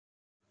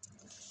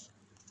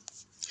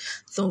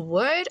The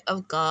Word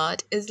of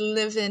God is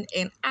living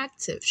and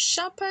active,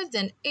 sharper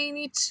than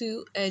any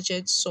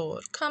two-edged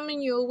sword.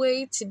 Coming your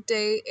way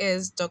today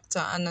is Dr.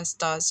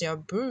 Anastasia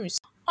Bruce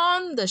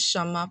on the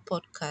Shama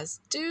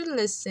podcast. Do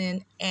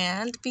listen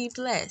and be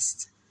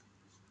blessed.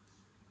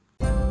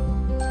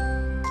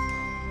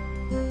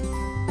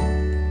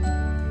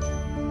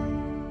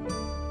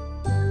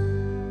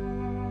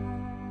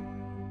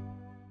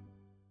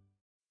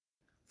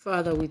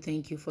 Father, we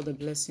thank you for the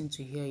blessing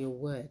to hear your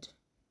word.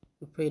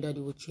 We pray that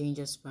you will change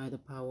us by the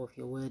power of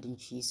your word in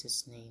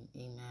Jesus' name.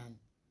 Amen.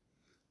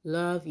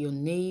 Love your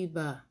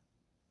neighbor,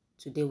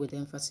 today with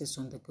emphasis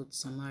on the Good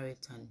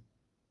Samaritan.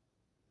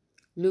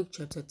 Luke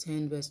chapter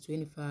 10, verse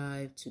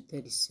 25 to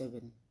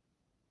 37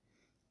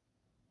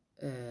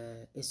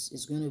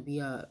 is going to be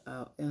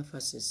our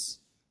emphasis.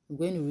 I'm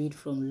going to read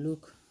from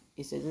Luke.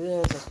 There's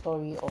a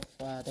story of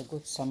the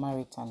Good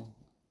Samaritan.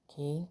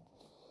 Okay.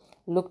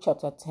 Luke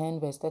chapter 10,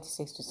 verse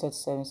 36 to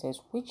 37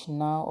 says, "Which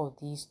now of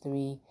these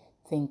three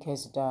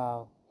thinkest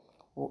thou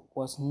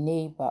was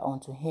neighbor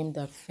unto him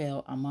that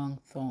fell among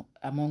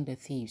the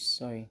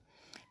thieves?"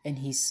 And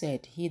he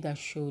said, "He that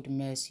showed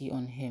mercy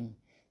on him."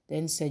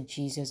 Then said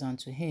Jesus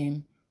unto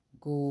him,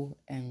 "Go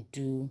and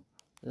do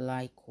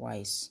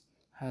likewise."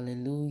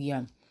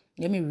 Hallelujah.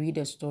 Let me read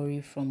a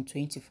story from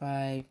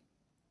 25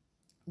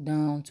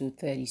 down to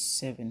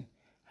 37.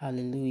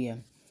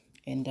 Hallelujah.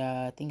 And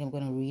I think I'm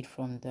going to read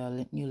from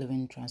the New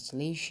Living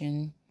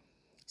Translation.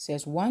 It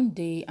says, "One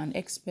day an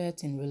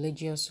expert in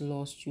religious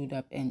law stood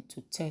up and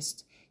to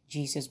test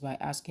Jesus by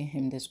asking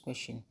him this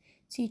question: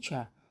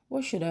 "Teacher,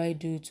 what should I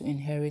do to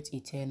inherit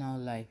eternal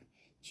life?"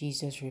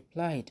 Jesus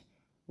replied,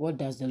 "What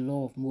does the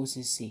law of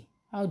Moses say?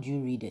 How do you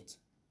read it?"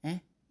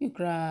 You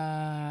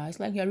cry. It's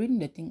like you're reading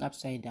the thing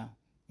upside down.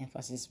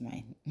 Emphasis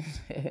mine.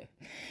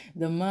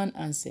 The man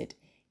answered,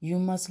 "You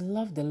must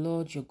love the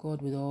Lord your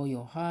God with all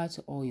your heart,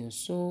 all your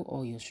soul,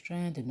 all your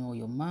strength, and all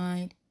your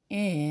mind,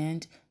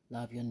 and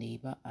love your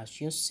neighbor as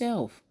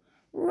yourself."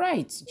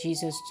 "Right,"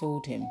 Jesus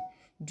told him.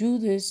 "Do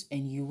this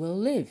and you will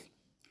live."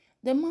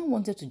 The man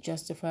wanted to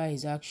justify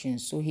his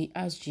actions, so he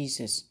asked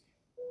Jesus,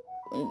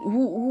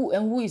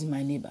 who is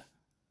my neighbor?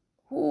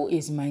 Who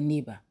is my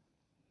neighbor?"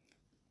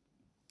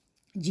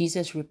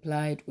 Jesus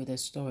replied with a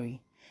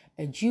story.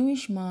 A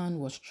Jewish man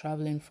was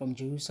traveling from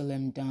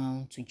Jerusalem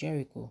down to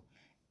Jericho,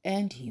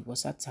 and he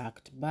was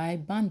attacked by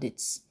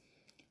bandits.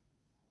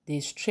 They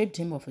stripped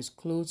him of his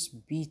clothes,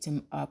 beat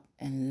him up,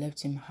 and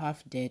left him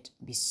half dead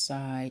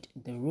beside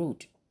the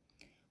road.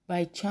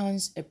 By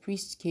chance, a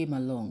priest came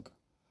along,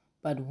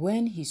 but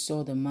when he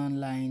saw the man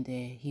lying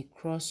there, he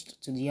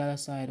crossed to the other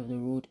side of the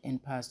road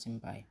and passed him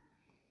by.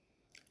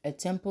 A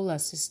temple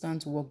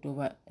assistant walked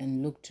over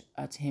and looked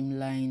at him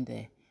lying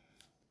there,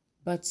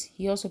 but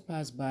he also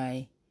passed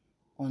by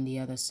on the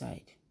other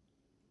side.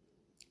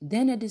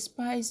 Then a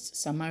despised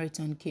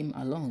Samaritan came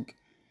along,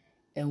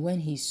 and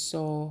when he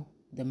saw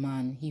the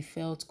man, he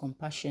felt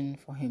compassion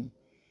for him.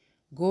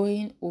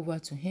 Going over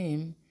to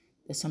him,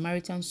 the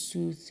Samaritan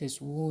soothed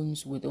his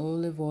wounds with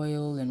olive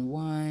oil and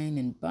wine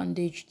and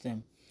bandaged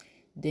them.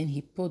 Then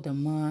he put the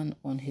man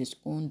on his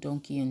own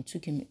donkey and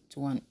took him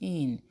to an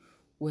inn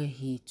where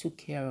he took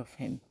care of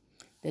him.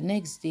 The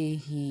next day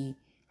he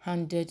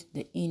handed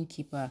the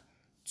innkeeper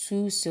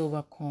 2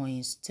 silver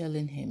coins,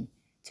 telling him,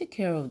 "Take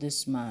care of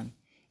this man.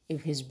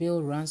 If his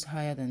bill runs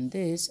higher than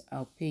this,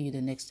 I'll pay you the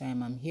next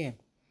time I'm here."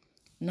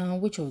 Now,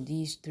 which of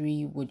these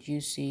three would you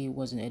say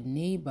was a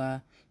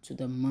neighbor to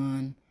the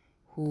man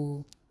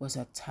who was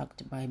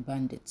attacked by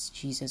bandits?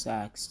 Jesus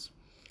asked.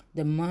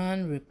 The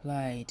man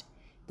replied,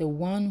 "The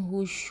one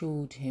who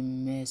showed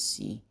him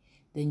mercy."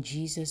 Then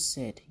Jesus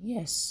said,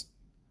 "Yes,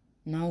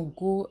 now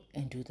go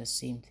and do the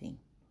same thing."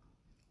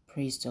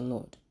 Praise the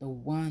Lord. The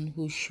one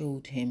who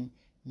showed him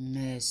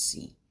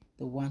mercy.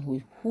 The one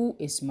who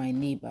is my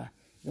neighbor.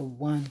 The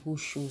one who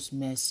shows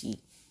mercy.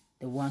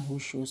 The one who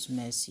shows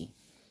mercy.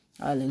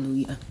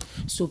 Hallelujah.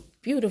 So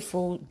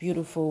beautiful,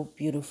 beautiful,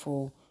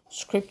 beautiful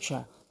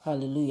scripture.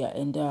 Hallelujah.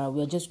 And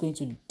we are just going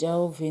to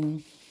delve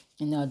in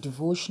our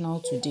devotional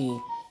today.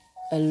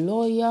 A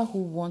lawyer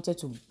who wanted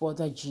to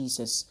bother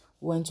Jesus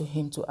went to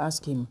him to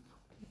ask him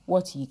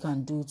what he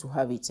can do to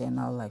have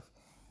eternal life.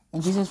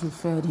 And Jesus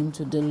referred him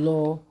to the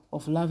law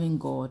of loving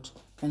God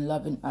and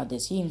loving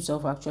others. He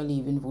himself actually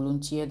even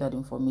volunteered that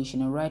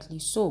information, and rightly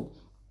so.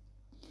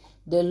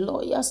 The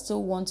lawyer,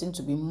 still wanting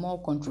to be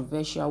more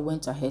controversial,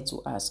 went ahead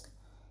to ask,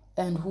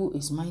 "And who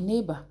is my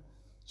neighbor?"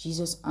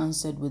 Jesus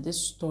answered with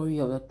this story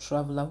of a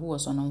traveler who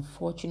was an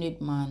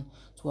unfortunate man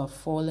to have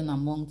fallen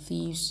among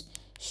thieves,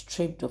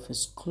 stripped of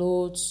his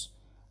clothes,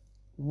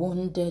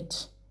 wounded,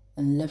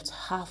 and left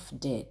half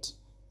dead.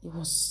 He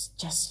was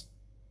just,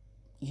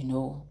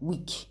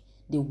 weak.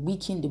 They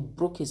weakened, they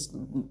broke his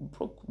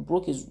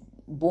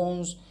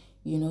bones,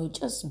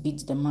 just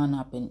beat the man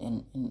up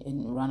and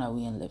ran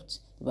away and left.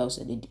 The Bible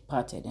said they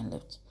departed and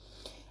left.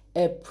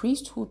 A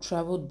priest who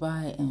traveled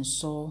by and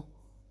saw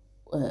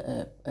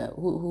a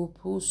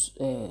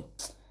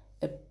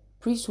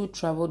priest who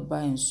traveled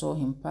by and saw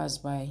him pass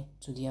by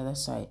to the other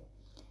side.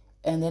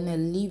 And then a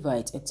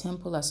Levite, a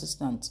temple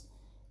assistant,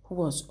 who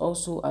was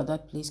also at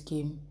that place,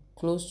 came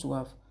close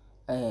to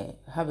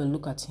have a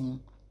look at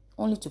him,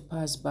 only to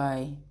pass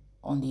by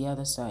on the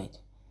other side.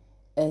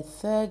 A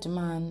third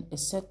man, a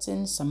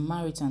certain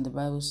Samaritan, the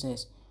Bible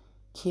says,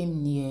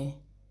 came near.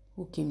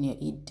 Who came near?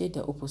 He did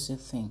the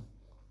opposite thing.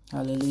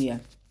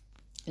 Hallelujah.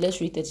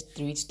 Let's read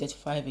 33 to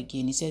 35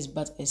 again. It says,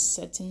 but a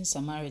certain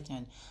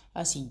Samaritan,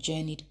 as he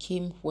journeyed,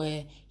 came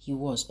where he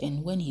was.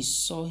 And when he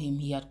saw him,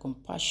 he had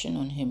compassion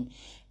on him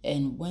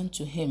and went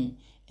to him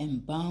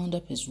and bound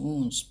up his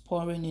wounds,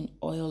 pouring in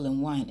oil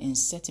and wine, and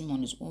set him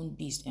on his own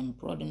beast and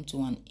brought him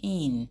to an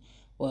inn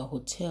or a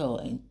hotel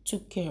and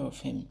took care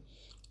of him,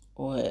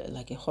 or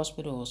like a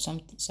hospital or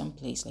some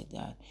place like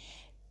that.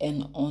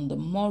 And on the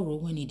morrow,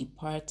 when he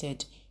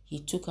departed, he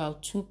took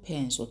out 2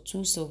 pence or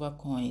 2 silver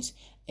coins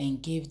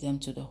and gave them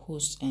to the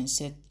host and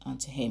said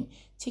unto him,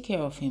 take care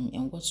of him,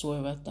 and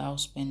whatsoever thou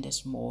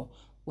spendest more,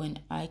 when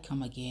I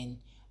come again,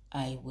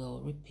 I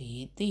will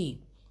repay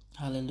thee.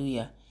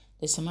 Hallelujah.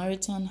 The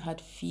Samaritan had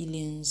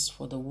feelings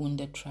for the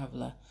wounded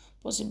traveler,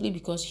 possibly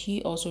because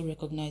he also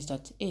recognized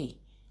that, hey,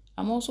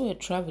 I'm also a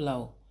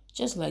traveler,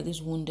 just like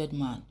this wounded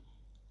man.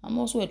 I'm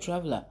also a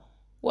traveler.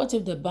 What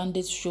if the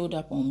bandits showed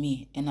up on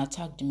me and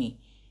attacked me?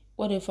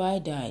 What if I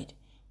died?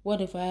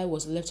 What if I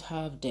was left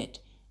half dead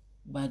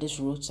by this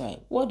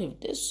roadside? What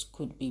if this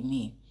could be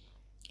me?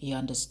 You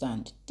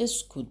understand?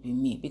 This could be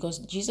me. Because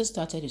Jesus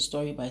started his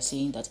story by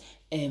saying that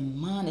a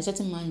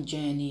certain man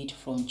journeyed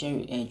from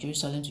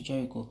Jerusalem to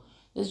Jericho.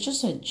 It's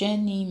just a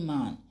journey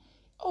man.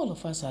 All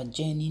of us are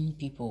journeying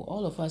people.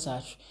 All of us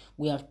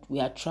we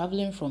are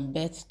traveling from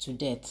birth to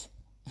death.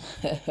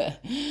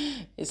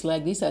 It's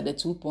like these are the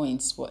 2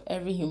 points for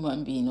every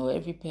human being or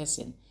every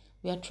person.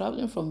 We are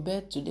traveling from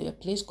birth to a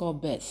place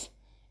called birth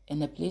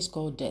and a place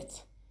called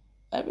death.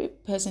 Every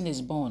person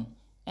is born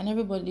and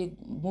everybody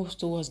moves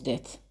towards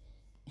death.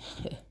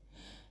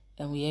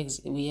 And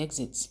we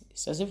exit.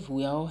 It's as if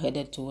we are all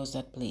headed towards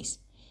that place.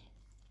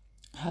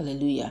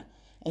 Hallelujah.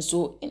 And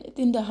so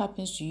anything that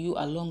happens to you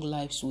along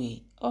life's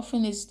way,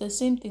 often it's the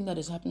same thing that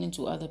is happening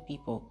to other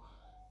people.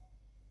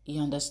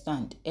 You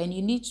understand? And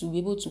you need to be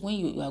able to, when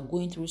you are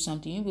going through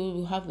something, you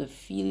will have a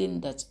feeling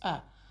that,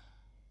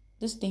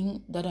 this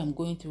thing that I'm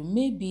going through,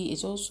 maybe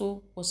it's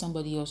also what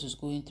somebody else is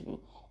going through.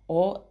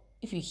 Or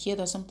if you hear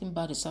that something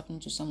bad is happening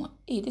to someone,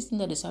 hey, this thing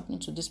that is happening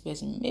to this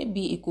person,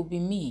 maybe it could be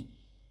me.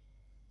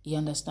 You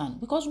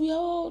understand? Because we are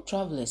all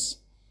travelers.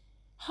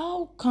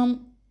 How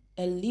come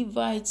a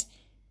Levite,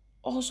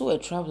 also a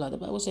traveler, the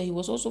Bible says he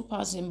was also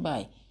passing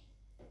by.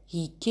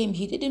 He came,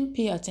 he didn't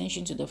pay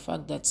attention to the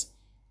fact that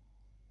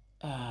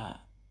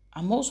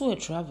I'm also a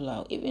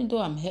traveler. Even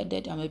though I'm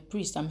a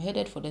priest, I'm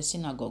headed for the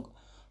synagogue,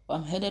 or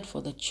I'm headed for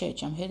the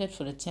church, I'm headed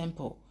for the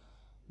temple.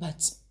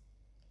 But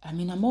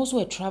I'm also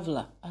a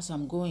traveler as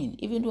I'm going.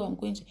 Even though I'm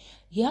going to,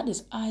 he had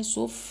his eyes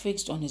so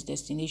fixed on his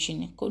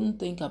destination, he couldn't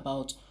think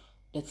about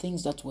the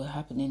things that were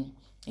happening.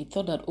 He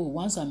thought that,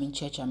 once I'm in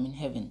church, I'm in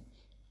heaven.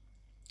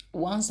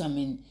 Once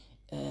I'm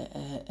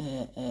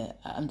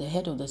I'm the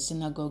head of the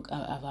synagogue,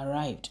 I've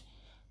arrived.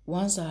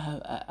 Once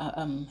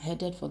I'm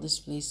headed for this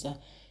place,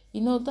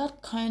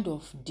 that kind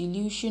of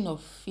delusion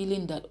of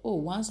feeling that,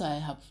 once I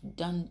have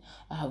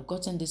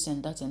gotten this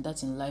and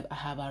that in life, I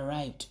have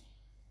arrived.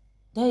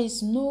 There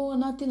is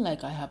nothing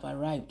like I have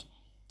arrived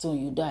till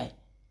you die.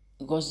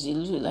 Because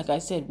like I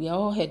said, we are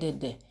all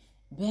headed there.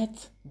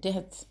 Birth,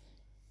 death.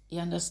 You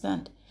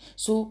understand?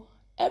 So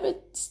every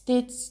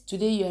state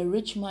today, you're a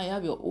rich man, you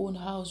have your own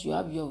house,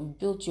 you've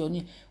built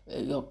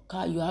your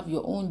car, you have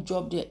your own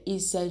job there.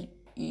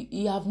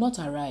 You have not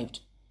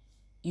arrived.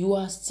 You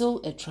are still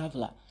a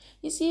traveler.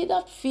 You see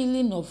that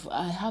feeling of,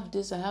 I have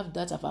this, I have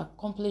that, I've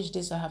accomplished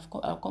this, I have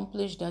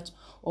accomplished that,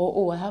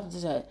 or I have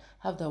this, I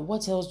have that.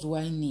 What else do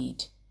I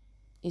need?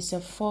 It's a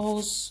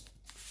false,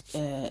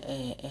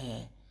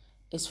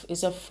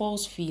 it's a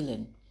false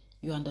feeling.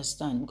 You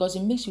understand? Because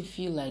it makes you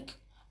feel like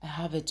I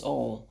have it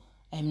all.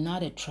 I'm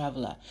not a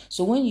traveler.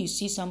 So when you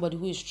see somebody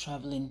who is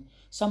traveling,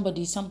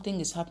 something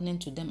is happening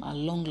to them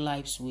along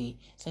life's way,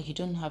 it's like you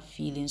don't have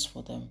feelings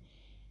for them.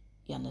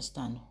 You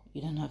understand?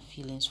 You don't have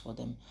feelings for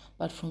them.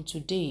 But from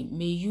today,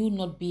 may you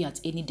not be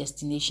at any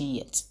destination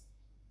yet.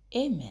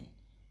 Amen.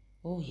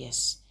 Oh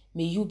yes.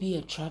 May you be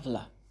a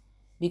traveler.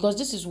 Because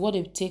this is what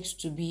it takes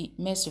to be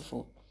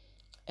merciful.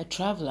 A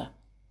traveler,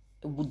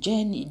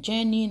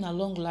 journeying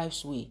along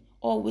life's way,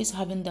 always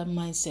having that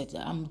mindset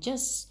that I'm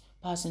just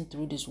passing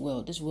through this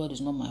world. This world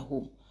is not my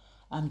home.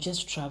 I'm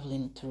just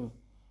traveling through.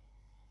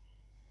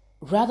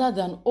 Rather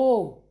than,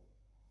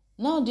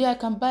 now I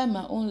can buy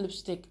my own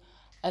lipstick.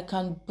 I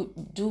can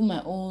do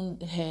my own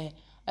hair.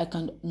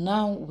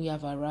 Now we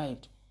have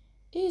arrived.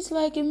 It's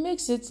like, it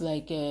makes it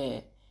like,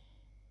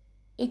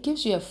 it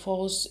gives you a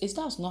false,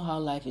 that's not how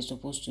life is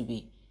supposed to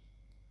be.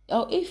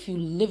 Or if you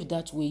live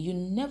that way, you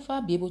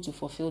never be able to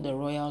fulfill the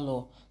royal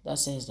law that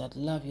says that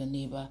love your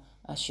neighbor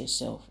as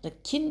yourself. The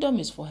kingdom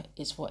is for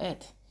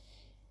earth.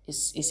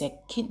 It's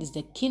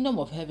the kingdom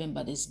of heaven,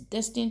 but it's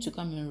destined to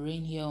come and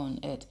reign here on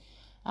earth.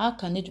 How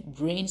can it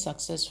reign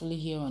successfully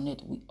here on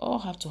earth? We all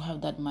have to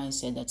have that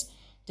mindset that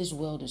this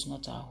world is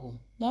not our home.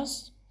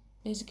 That's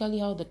basically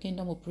how the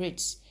kingdom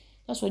operates.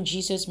 That's what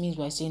Jesus means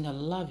by saying that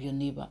love your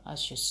neighbor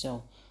as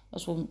yourself.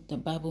 That's what the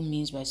Bible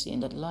means by saying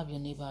that love your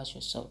neighbor as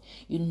yourself.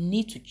 You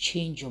need to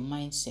change your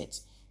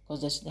mindset,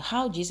 because that's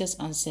how Jesus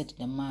answered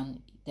the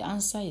man. The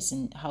answer is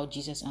in how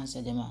Jesus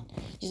answered the man.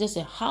 Jesus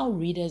said, how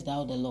readest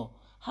thou the law?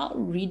 How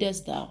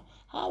readest thou?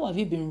 How have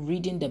you been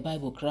reading the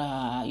Bible?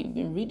 You've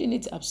been reading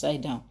it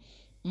upside down.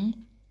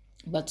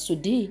 But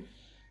today,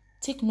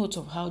 take note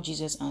of how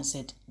Jesus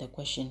answered the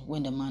question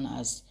when the man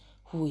asked,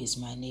 who is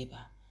my neighbor?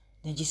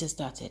 Then Jesus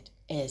started,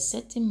 a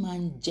certain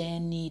man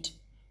journeyed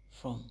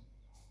from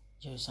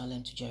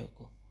Jerusalem to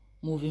Jericho,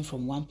 moving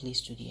from one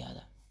place to the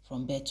other,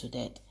 from bed to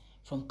bed,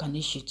 from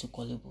Kanishi to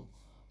Kolebu,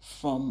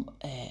 from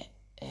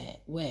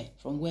where?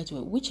 From where to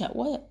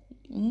where?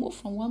 Move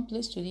from one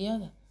place to the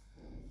other.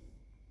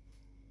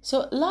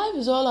 So life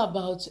is all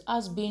about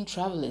us being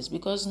travelers,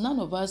 because none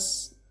of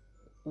us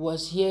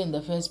was here in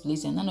the first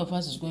place, and none of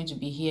us is going to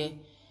be here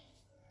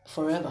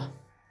forever.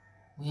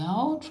 We are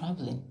all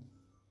traveling.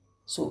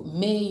 So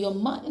may your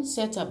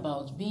mindset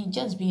about being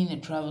a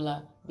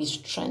traveler be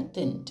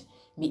strengthened,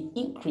 be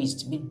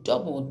increased, be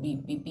doubled,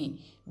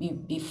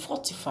 be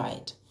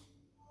fortified.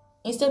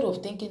 Instead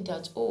of thinking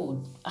that,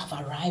 oh, I've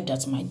arrived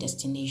at my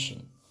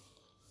destination.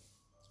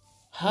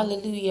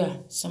 Hallelujah,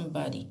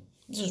 somebody.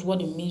 This is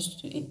what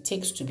it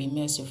takes to be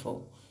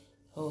merciful.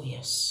 Oh,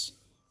 yes.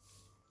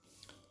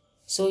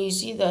 So you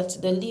see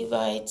that the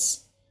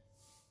Levites,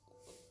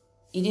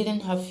 he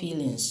didn't have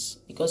feelings,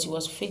 because he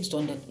was fixed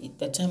on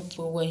the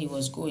temple where he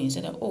was going. He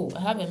said, oh,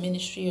 I have a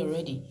ministry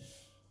already.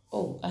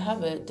 Oh, I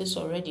have this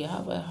already. I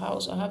have a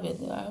house. I have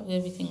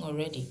everything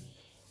already.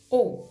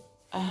 Oh,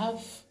 I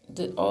have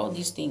all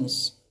these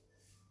things.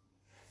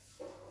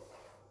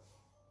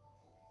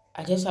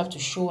 I just have to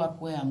show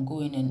up where I'm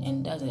going,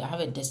 and that's it. I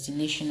have a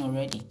destination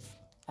already.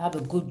 I have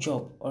a good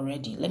job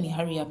already. Let me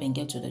hurry up and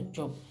get to the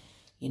job.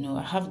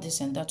 I have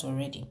this and that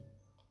already.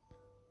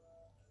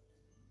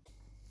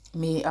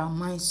 May our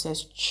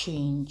mindsets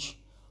change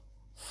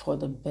for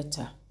the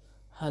better.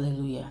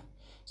 Hallelujah.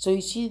 So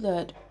you see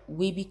that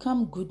we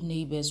become good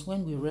neighbors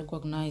when we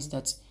recognize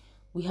that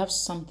we have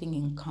something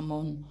in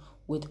common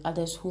with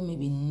others who may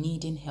be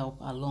needing help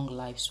along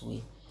life's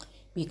way.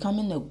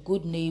 Becoming a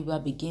good neighbor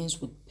begins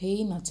with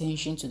paying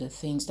attention to the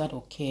things that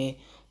occur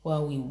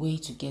while we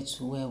wait to get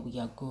to where we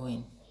are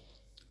going.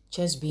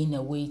 Just being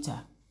a waiter,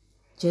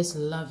 just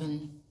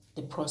loving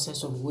the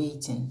process of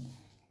waiting.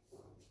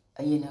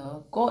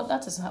 God,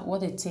 that is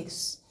what it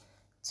takes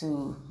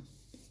to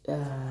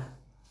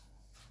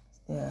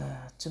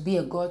be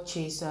a God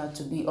chaser,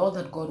 to be all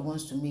that God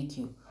wants to make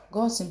you.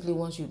 God simply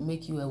wants to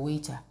make you a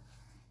waiter,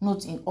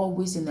 not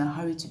always in a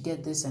hurry to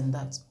get this and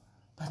that,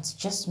 but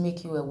just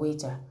make you a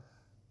waiter.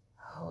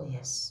 Oh,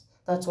 yes.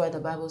 That's why the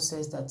Bible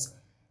says that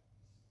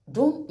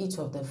don't eat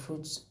of the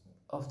fruits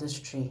of this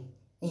tree.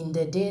 In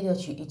the day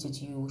that you eat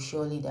it, you will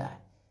surely die.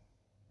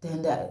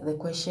 Then the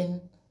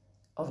question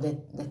of the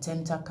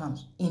tempter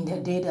comes. In the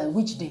day that,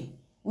 which day?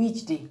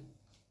 Which day?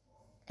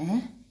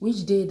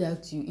 Which day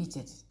that you eat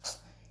it?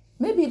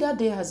 Maybe that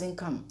day hasn't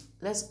come.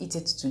 Let's eat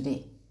it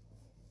today.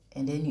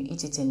 And then you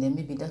eat it, and then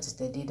maybe that is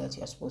the day that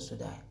you are supposed to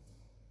die.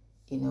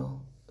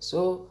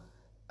 So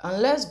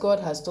unless God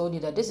has told you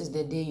that this is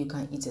the day you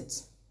can eat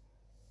it,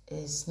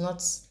 it's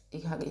not,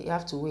 you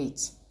have to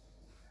wait.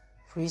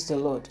 Praise the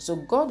Lord. So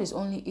God is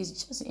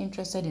just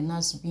interested in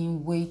us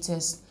being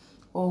waiters,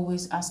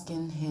 always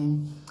asking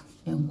him,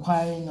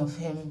 inquiring of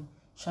him,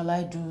 shall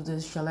I do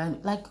this?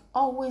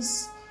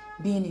 Always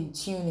being in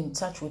tune, in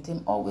touch with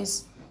him,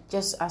 always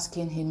just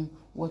asking him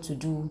what to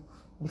do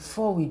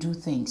before we do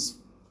things.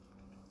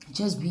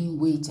 Just being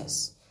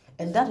waiters.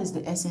 And that is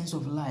the essence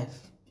of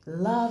life.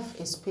 Love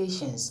is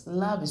patience.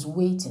 Love is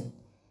waiting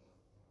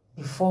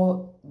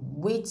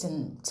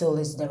till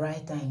it's the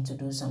right time to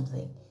do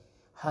something.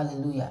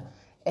 Hallelujah.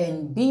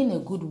 And being a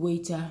good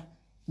waiter,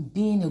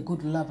 being a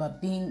good lover,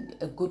 being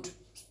a good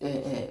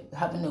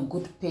having a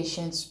good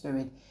patient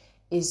spirit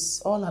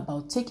is all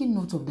about taking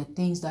note of the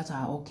things that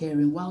are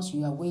occurring whilst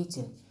you are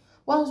waiting.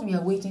 Whilst we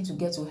are waiting to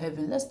get to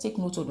heaven, let's take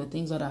note of the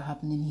things that are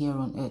happening here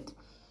on earth.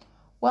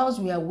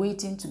 Whilst we are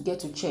waiting to get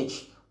to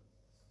church,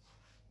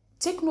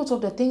 take note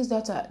of the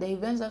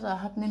events that are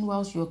happening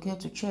whilst you occur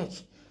to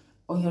church,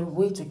 on your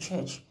way to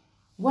church.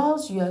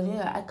 Whilst you are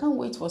there, I can't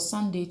wait for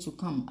Sunday to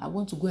come. I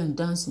want to go and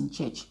dance in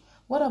church.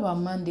 What about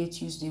Monday,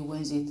 Tuesday,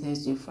 Wednesday,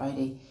 Thursday,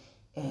 Friday,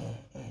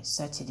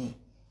 Saturday?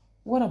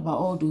 What about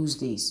all those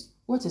days?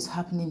 What is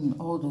happening in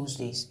all those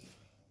days?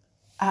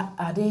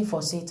 Are they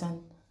for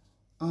Satan?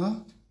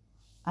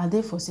 Are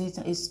they for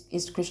Satan?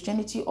 Is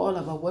Christianity all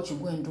about what you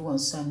go and do on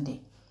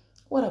Sunday?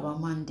 What about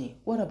Monday?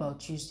 What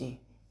about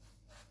Tuesday?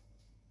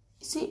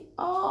 You see,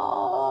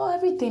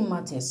 everything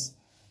matters.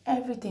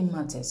 Everything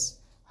matters.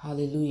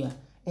 Hallelujah.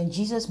 And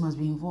Jesus must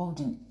be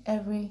involved in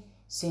every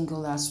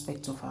single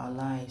aspect of our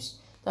lives.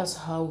 That's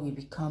how we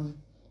become,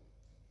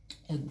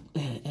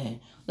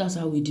 that's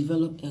how we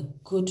develop a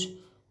good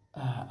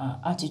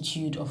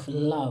attitude of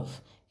love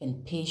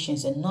and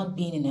patience, and not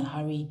being in a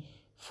hurry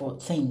for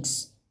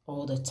things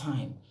all the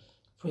time.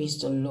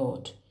 Praise the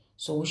Lord.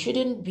 So we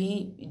shouldn't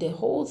be, the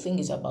whole thing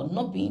is about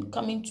not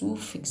coming too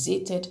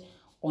fixated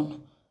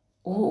on,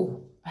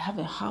 oh, I have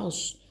a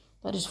house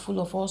that is full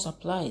of all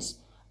supplies.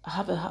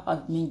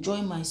 I'm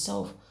enjoying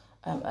myself.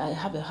 I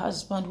have a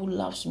husband who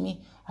loves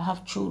me. I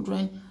have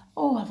children.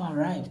 Oh, I've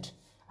arrived.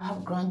 I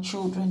have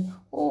grandchildren.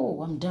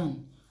 Oh, I'm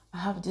done. I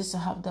have this, I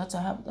have that,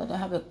 I have that. I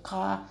have a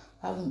car.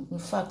 I have, in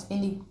fact,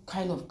 any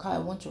kind of car I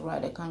want to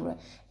ride, I can ride.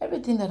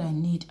 Everything that I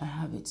need, I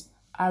have it.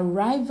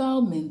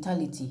 Arrival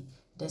mentality,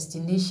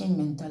 destination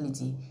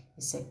mentality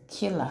is a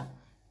killer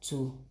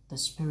to the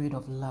spirit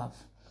of love.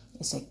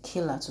 It's a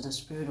killer to the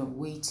spirit of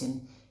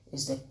waiting.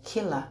 It's a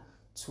killer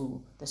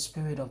to the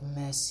spirit of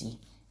mercy.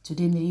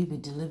 Today may you be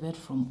delivered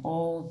from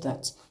all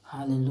that.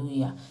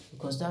 Hallelujah.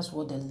 Because that's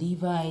what the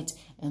Levite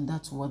and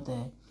that's what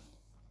the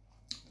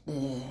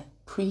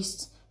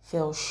priest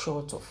fell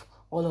short of.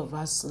 All of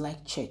us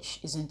like church,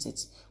 isn't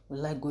it? We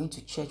like going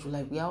to church.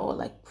 We are all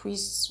like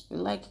priests. We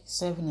like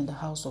serving in the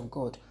house of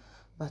God.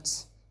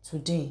 But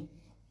today,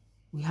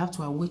 we have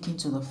to awaken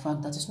to the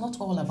fact that it's not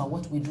all about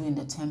what we do in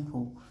the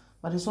temple,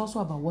 but it's also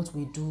about what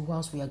we do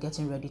whilst we are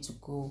getting ready to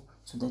go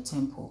to the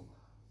temple.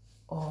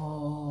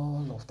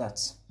 All of that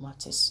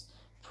matters.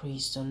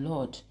 Praise the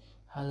Lord.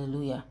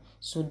 Hallelujah.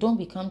 So don't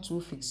become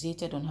too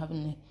fixated on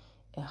having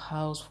a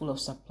house full of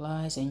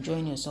supplies,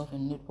 enjoying yourself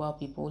in it while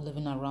people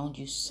living around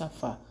you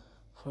suffer.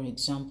 For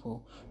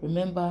example,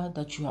 remember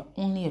that you are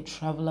only a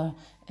traveler,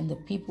 and the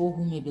people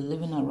who may be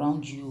living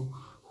around you,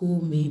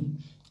 who may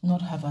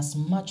not have as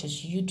much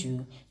as you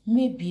do,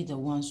 may be the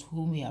ones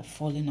who may have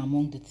fallen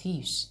among the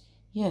thieves.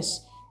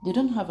 Yes, they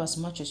don't have as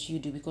much as you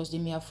do because they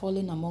may have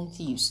fallen among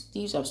thieves.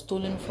 Thieves have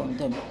stolen from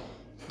them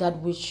that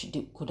which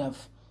they could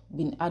have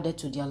been added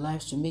to their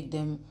lives to make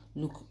them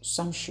look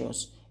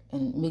sumptuous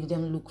and make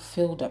them look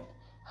filled up.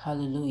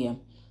 Hallelujah.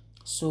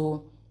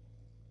 So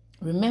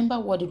remember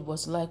what it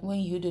was like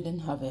when you didn't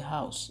have a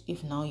house,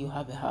 if now you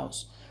have a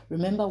house.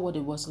 Remember what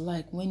it was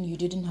like when you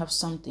didn't have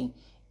something,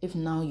 if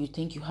now you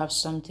think you have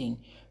something.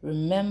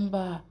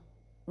 Remember,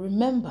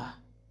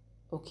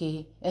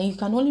 okay? And you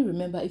can only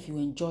remember if you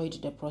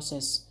enjoyed the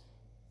process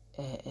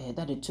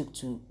that it took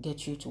to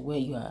get you to where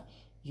you are,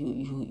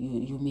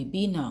 you may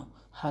be now.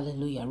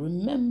 Hallelujah.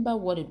 Remember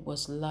what it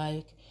was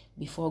like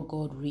before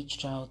God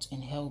reached out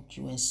and helped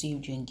you and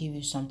saved you and gave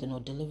you something or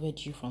delivered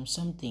you from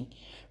something.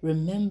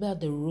 Remember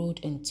the road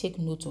and take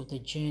note of the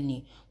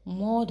journey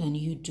more than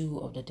you do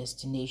of the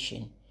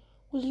destination.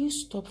 Will you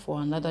stop for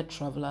another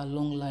traveler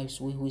along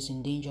life's way who is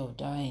in danger of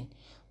dying,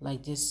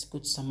 like this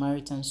Good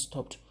Samaritan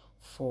stopped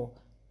for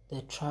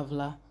the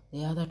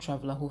other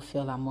traveler who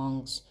fell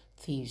amongst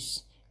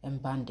thieves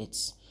and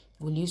bandits?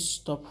 Will you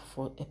stop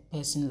for a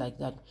person like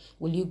that?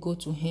 Will you go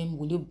to him?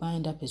 Will you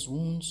bind up his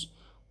wounds?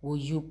 Will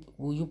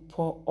you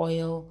pour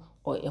oil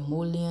or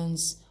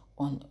emollients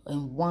on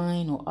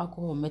wine or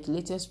alcohol or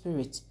methylated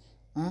spirit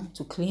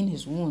to clean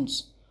his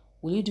wounds?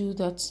 Will you do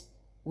that?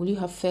 Will you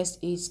have first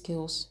aid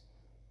skills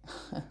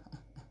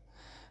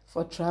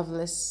for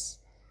travelers?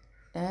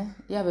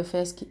 You have a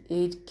first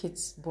aid kit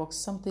box,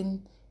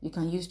 something you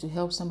can use to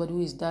help somebody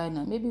who is dying.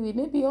 And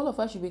maybe all of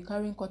us should be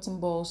carrying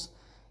cotton balls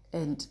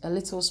and a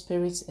little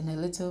spirit and a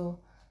little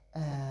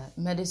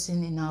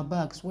medicine in our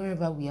bags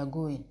wherever we are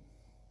going.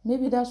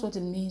 Maybe that's what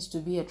it means to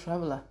be a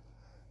traveler,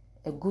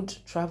 a good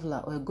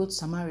traveler or a good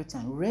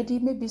Samaritan.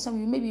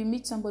 Maybe you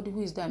meet somebody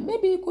who is dying.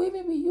 Maybe it could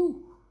even be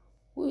you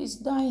who is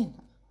dying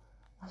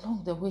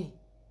along the way.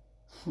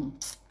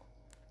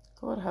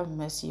 God have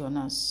mercy on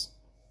us.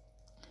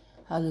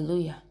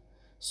 Hallelujah.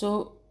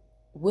 So,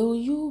 will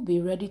you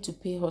be ready to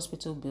pay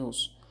hospital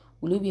bills?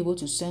 Will you be able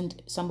to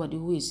send somebody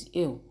who is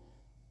ill?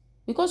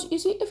 Because you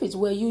see, if it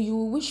were you, you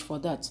will wish for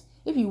that.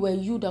 If it were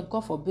you that,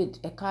 God forbid,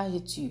 a car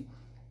hits you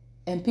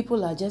and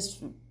people are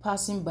just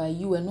passing by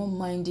you and not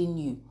minding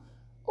you,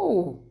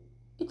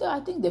 I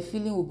think the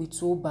feeling will be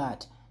so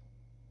bad.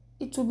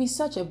 It will be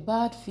such a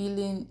bad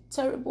feeling,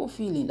 terrible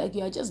feeling, like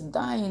you are just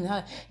dying.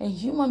 And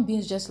human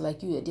beings just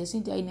like you,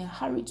 they're in a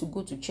hurry to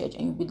go to church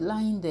and you'll be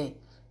lying there.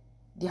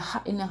 They're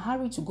in a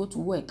hurry to go to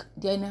work.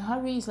 They're in a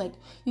hurry. It's like,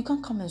 you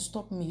can't come and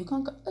stop me. You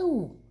can't come.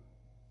 Oh,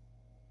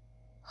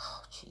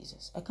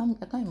 Jesus. I can't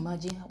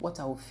imagine what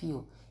I would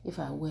feel if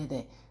I were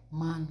the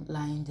man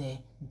lying there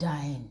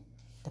dying.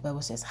 The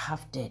Bible says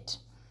half dead.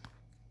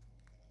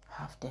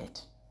 Half dead.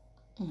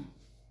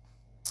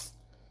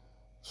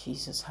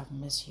 Jesus, have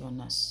mercy on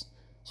us.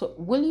 So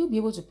will you be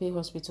able to pay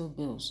hospital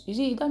bills? You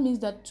see, that means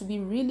that to be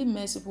really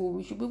merciful,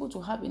 we should be able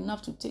to have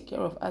enough to take care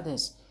of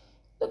others.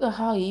 Look at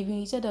how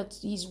he said that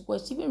he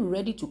was even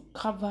ready to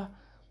cover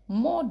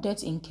more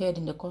debts incurred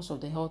in the course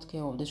of the health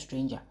care of the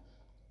stranger.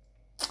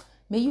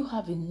 May you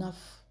have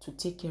enough to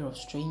take care of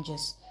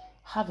strangers.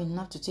 Have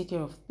enough to take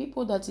care of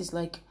people that is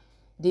like,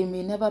 they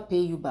may never pay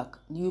you back.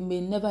 You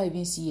may never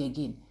even see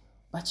again.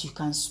 But you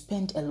can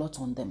spend a lot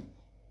on them.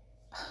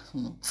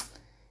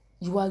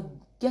 You are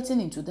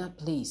getting into that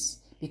place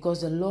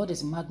because the Lord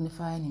is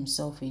magnifying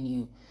himself in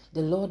you.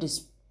 The Lord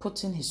is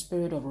putting his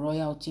spirit of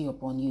royalty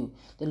upon you.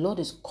 The Lord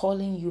is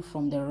calling you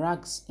from the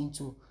rags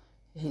into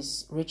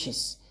his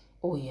riches.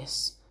 Oh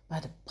yes, by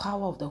the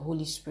power of the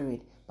Holy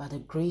Spirit, by the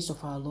grace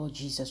of our Lord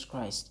Jesus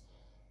Christ.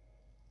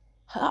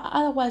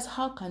 Otherwise,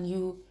 how can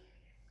you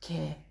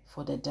care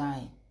for the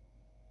dying?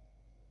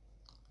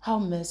 How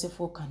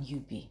merciful can you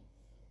be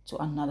to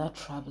another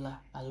traveler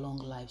along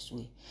life's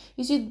way?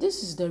 You see,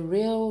 this is the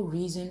real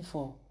reason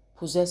for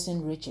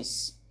possessing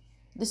riches.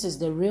 This is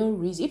the real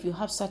reason. If you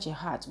have such a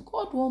heart,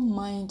 God won't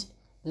mind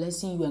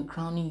blessing you and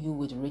crowning you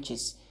with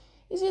riches.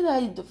 You see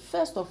that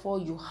first of all,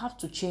 you have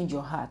to change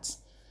your heart.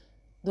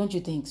 Don't you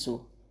think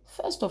so?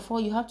 First of all,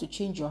 you have to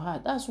change your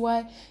heart. That's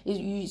why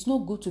it's not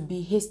good to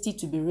be hasty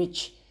to be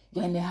rich.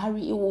 You're in a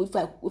hurry. Oh,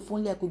 if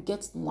only I could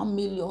get $1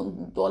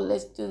 million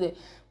today.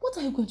 What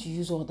are you going to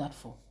use all that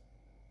for?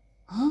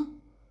 Huh?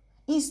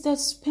 Instead,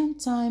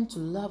 spend time to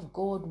love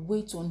God,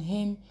 wait on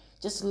Him,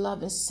 just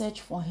love and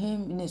search for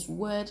Him in His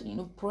Word,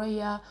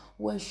 prayer,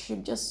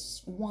 worship,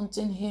 just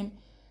wanting Him.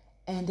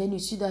 And then you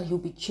see that He'll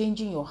be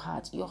changing your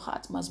heart. Your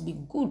heart must be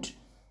good.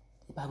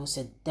 The Bible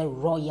said the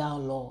royal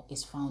law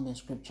is found in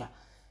Scripture.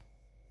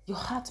 Your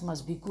heart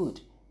must be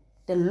good.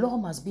 The law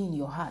must be in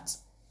your heart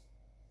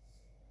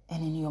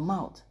and in your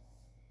mouth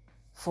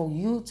for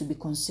you to be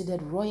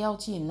considered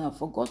royalty enough,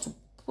 for God to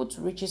put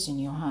riches in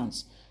your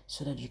hands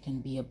so that you can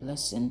be a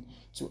blessing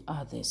to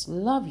others.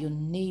 Love your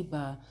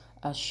neighbor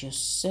as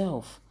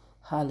yourself.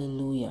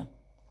 Hallelujah.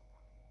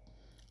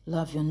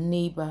 Love your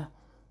neighbor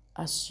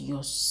as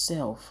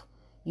yourself.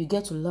 You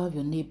get to love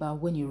your neighbor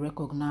when you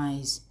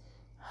recognize,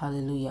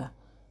 hallelujah,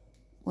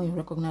 when you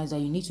recognize that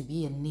you need to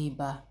be a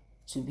neighbor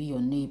to be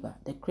your neighbor.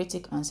 The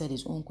critic answered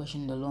his own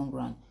question in the long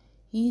run.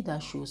 He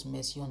that shows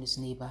mercy on his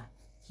neighbor,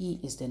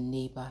 he is the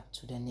neighbor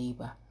to the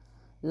neighbor.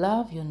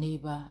 Love your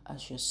neighbor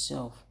as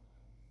yourself,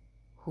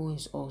 who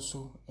is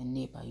also a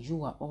neighbor.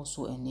 You are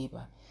also a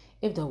neighbor.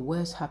 If the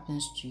worst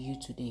happens to you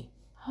today,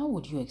 how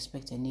would you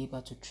expect a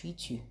neighbor to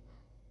treat you?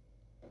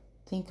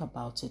 Think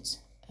about it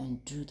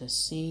and do the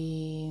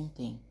same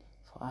thing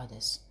for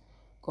others.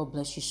 God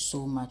bless you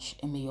so much,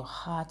 and may your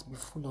heart be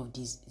full of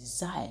these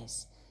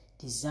desires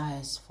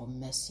for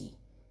mercy,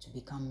 to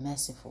become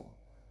merciful,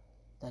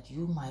 that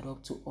you might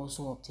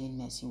also obtain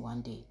mercy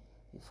one day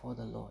before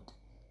the Lord.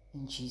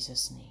 In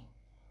Jesus' name,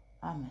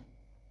 amen.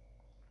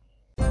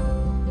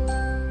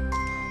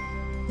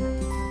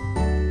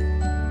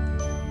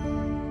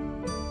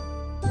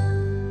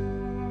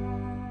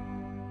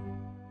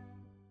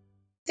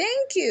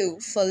 Thank you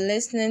for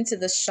listening to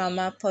the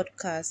Shama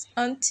podcast.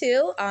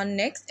 Until our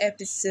next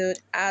episode,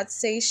 I'd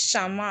say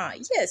Shama.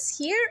 Yes,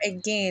 here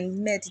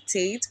again,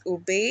 meditate,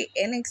 obey,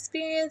 and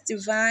experience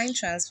divine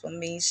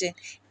transformation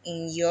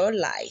in your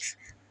life.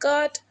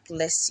 God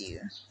bless you.